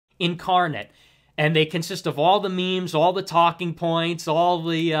incarnate. And they consist of all the memes, all the talking points, all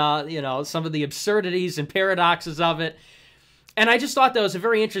the, you know, some of the absurdities and paradoxes of it. And I just thought that was a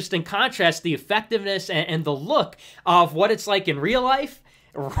very interesting contrast, the effectiveness and the look of what it's like in real life,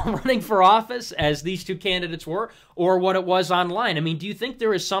 running for office, as these two candidates were, or what it was online. I mean, do you think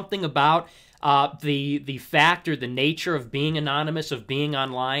there is something about the fact or the nature of being anonymous, of being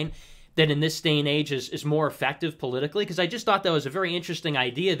online, that in this day and age is more effective politically? Because I just thought that was a very interesting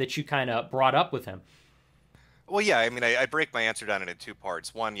idea that you kind of brought up with him. Well, yeah, I mean, I break my answer down into two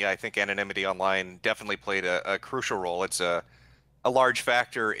parts. One, yeah, I think anonymity online definitely played a crucial role. It's a large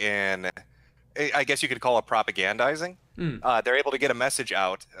factor in, I guess you could call it propagandizing. Mm. They're able to get a message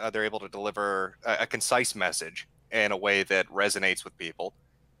out. They're able to deliver a concise message in a way that resonates with people.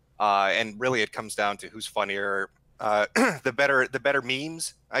 And really, it comes down to who's funnier, the better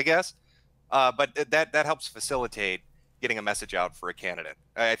memes, I guess. But that helps facilitate getting a message out for a candidate.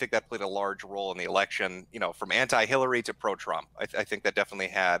 I think that played a large role in the election, you know, from anti-Hillary to pro-Trump. I think that definitely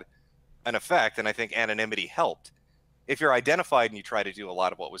had an effect, and I think anonymity helped. If you're identified and you try to do a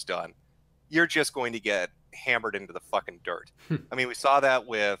lot of what was done, you're just going to get hammered into the fucking dirt. I mean, we saw that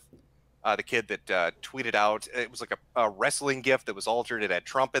with the kid that tweeted out, it was like a wrestling gift that was altered. It had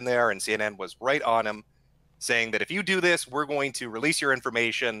Trump in there, and CNN was right on him, saying that if you do this, we're going to release your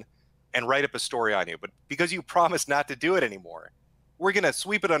information and write up a story on you. But because you promised not to do it anymore, we're going to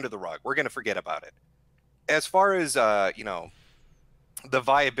sweep it under the rug. We're going to forget about it. As far as, you know, the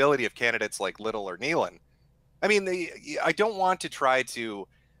viability of candidates like Little or Nealon, I mean, I don't want to try to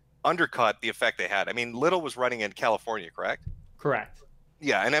undercut the effect they had. I mean, Little was running in California, correct? Correct.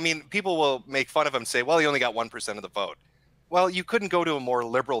 Yeah, and I mean, people will make fun of him and say, well, he only got 1% of the vote. Well, you couldn't go to a more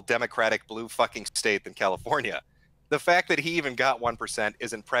liberal, democratic, blue fucking state than California. The fact that he even got 1%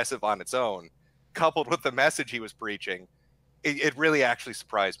 is impressive on its own, coupled with the message he was preaching. It really actually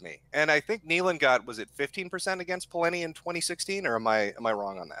surprised me. And I think Nealon got, was it 15% against Pawlenty in 2016, or am I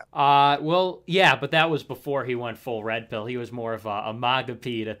wrong on that? Well, yeah, but that was before he went full red pill. He was more of a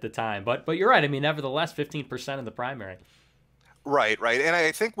MAGA-pede at the time. But you're right. I mean, nevertheless, 15% in the primary. Right, right. And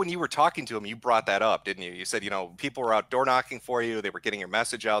I think when you were talking to him, you brought that up, didn't you? You said, you know, people were out door knocking for you. They were getting your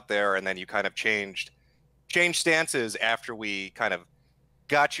message out there. And then you kind of changed stances after we kind of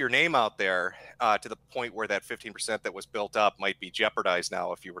got your name out there to the point where that 15% that was built up might be jeopardized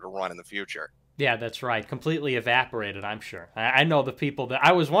now if you were to run in the future. Yeah, that's right. Completely evaporated, I'm sure. I know the people that...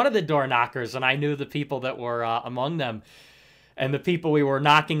 I was one of the door knockers, and I knew the people that were among them and the people we were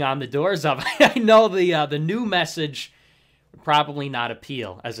knocking on the doors of. I know the new message would probably not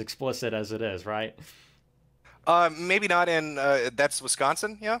appeal, as explicit as it is, right? Maybe not in... that's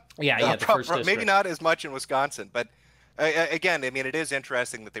Wisconsin, yeah? Yeah, the first district. Maybe not as much in Wisconsin, but again, I mean, it is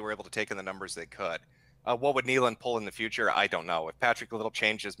interesting that they were able to take in the numbers they could. What would Nealon pull in the future? I don't know. If Patrick Little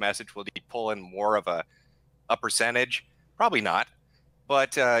changed his message, will he pull in more of a percentage? Probably not.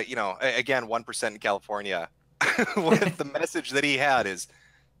 But, you know, again, 1% in California with the message that he had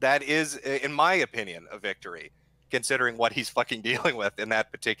that is, in my opinion, a victory, considering what he's fucking dealing with in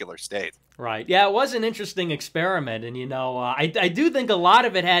that particular state. Right. Yeah, it was an interesting experiment. And, you know, I do think a lot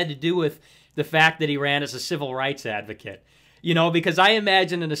of it had to do with the fact that he ran as a civil rights advocate. You know, because I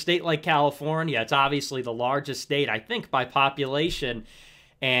imagine in a state like California, it's obviously the largest state, I think, by population,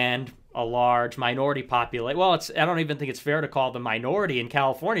 and a large minority population. Well, I don't even think it's fair to call them minority. In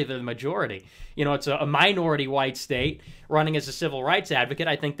California, they're the majority. You know, it's a minority white state running as a civil rights advocate.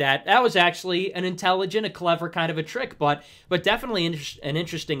 I think that was actually an intelligent, a clever kind of a trick, but definitely an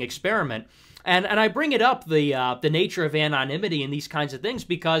interesting experiment. And I bring it up, the nature of anonymity and these kinds of things,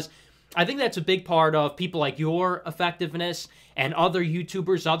 because I think that's a big part of people like your effectiveness and other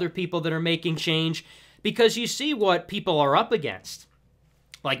YouTubers, other people that are making change, because you see what people are up against,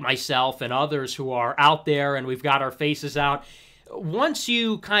 like myself and others who are out there and we've got our faces out. Once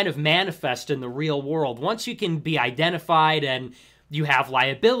you kind of manifest in the real world, once you can be identified and you have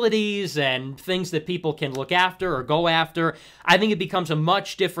liabilities and things that people can look after or go after, I think it becomes a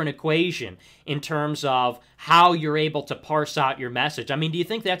much different equation in terms of how you're able to parse out your message. I mean, do you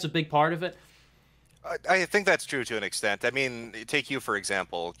think that's a big part of it? I think that's true to an extent. I mean, take you, for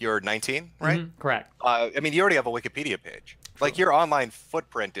example. You're 19, right? Mm-hmm. Correct. I mean, you already have a Wikipedia page. True. Like, your online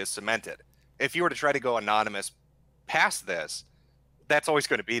footprint is cemented. If you were to try to go anonymous past this, that's always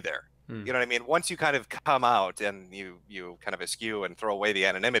going to be there. You know what I mean? Once you kind of come out and you kind of eschew and throw away the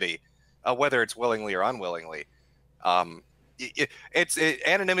anonymity, whether it's willingly or unwillingly,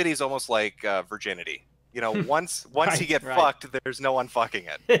 anonymity is almost like virginity. You know, once Right, you get right. fucked, there's no unfucking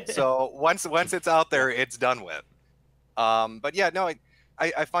it. So once it's out there, it's done with. But yeah, no,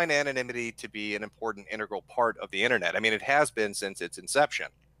 I find anonymity to be an important integral part of the internet. I mean, it has been since its inception.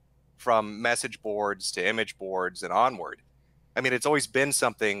 from message boards to image boards and onward. I mean, it's always been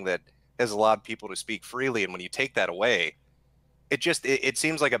something that has allowed people to speak freely, and when you take that away, it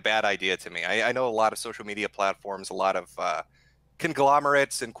seems like a bad idea to me. I know a lot of social media platforms, a lot of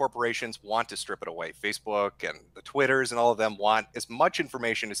conglomerates and corporations want to strip it away. Facebook and the Twitters and all of them want as much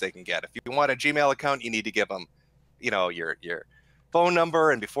information as they can get. If you want a Gmail account, you need to give them, your phone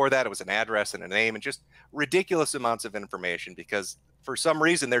number, and before that it was an address and a name, and just ridiculous amounts of information, because for some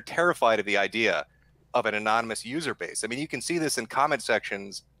reason they're terrified of the idea of an anonymous user base. I mean, you can see this in comment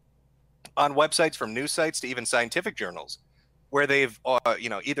sections on websites, from news sites to even scientific journals, where they've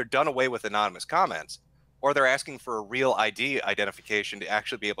either done away with anonymous comments, or they're asking for a real ID identification to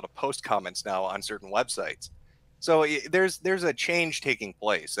actually be able to post comments now on certain websites. So there's a change taking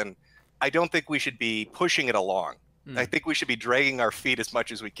place, and I don't think we should be pushing it along. I think we should be dragging our feet as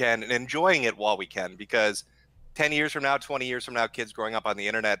much as we can and enjoying it while we can, because 10 years from now, 20 years from now, kids growing up on the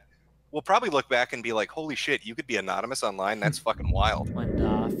internet will probably look back and be like, holy shit, you could be anonymous online? That's fucking wild.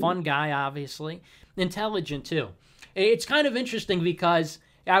 And fun guy, obviously. Intelligent, too. It's kind of interesting because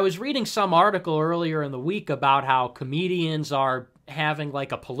I was reading some article earlier in the week about how comedians are having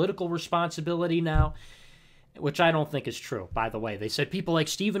like a political responsibility now, which I don't think is true, by the way. They said people like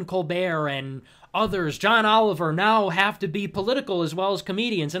Stephen Colbert and others, John Oliver, now have to be political as well as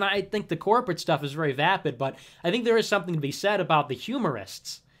comedians. And I think the corporate stuff is very vapid, but I think there is something to be said about the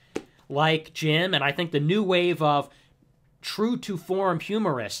humorists like Jim, and I think the new wave of true-to-form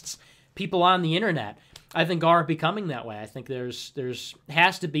humorists, people on the internet, I think are becoming that way. I think there's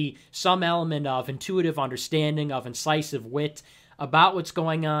has to be some element of intuitive understanding, of incisive wit about what's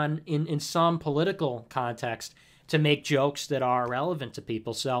going on in some political context to make jokes that are relevant to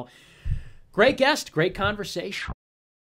people. So, great guest, great conversation.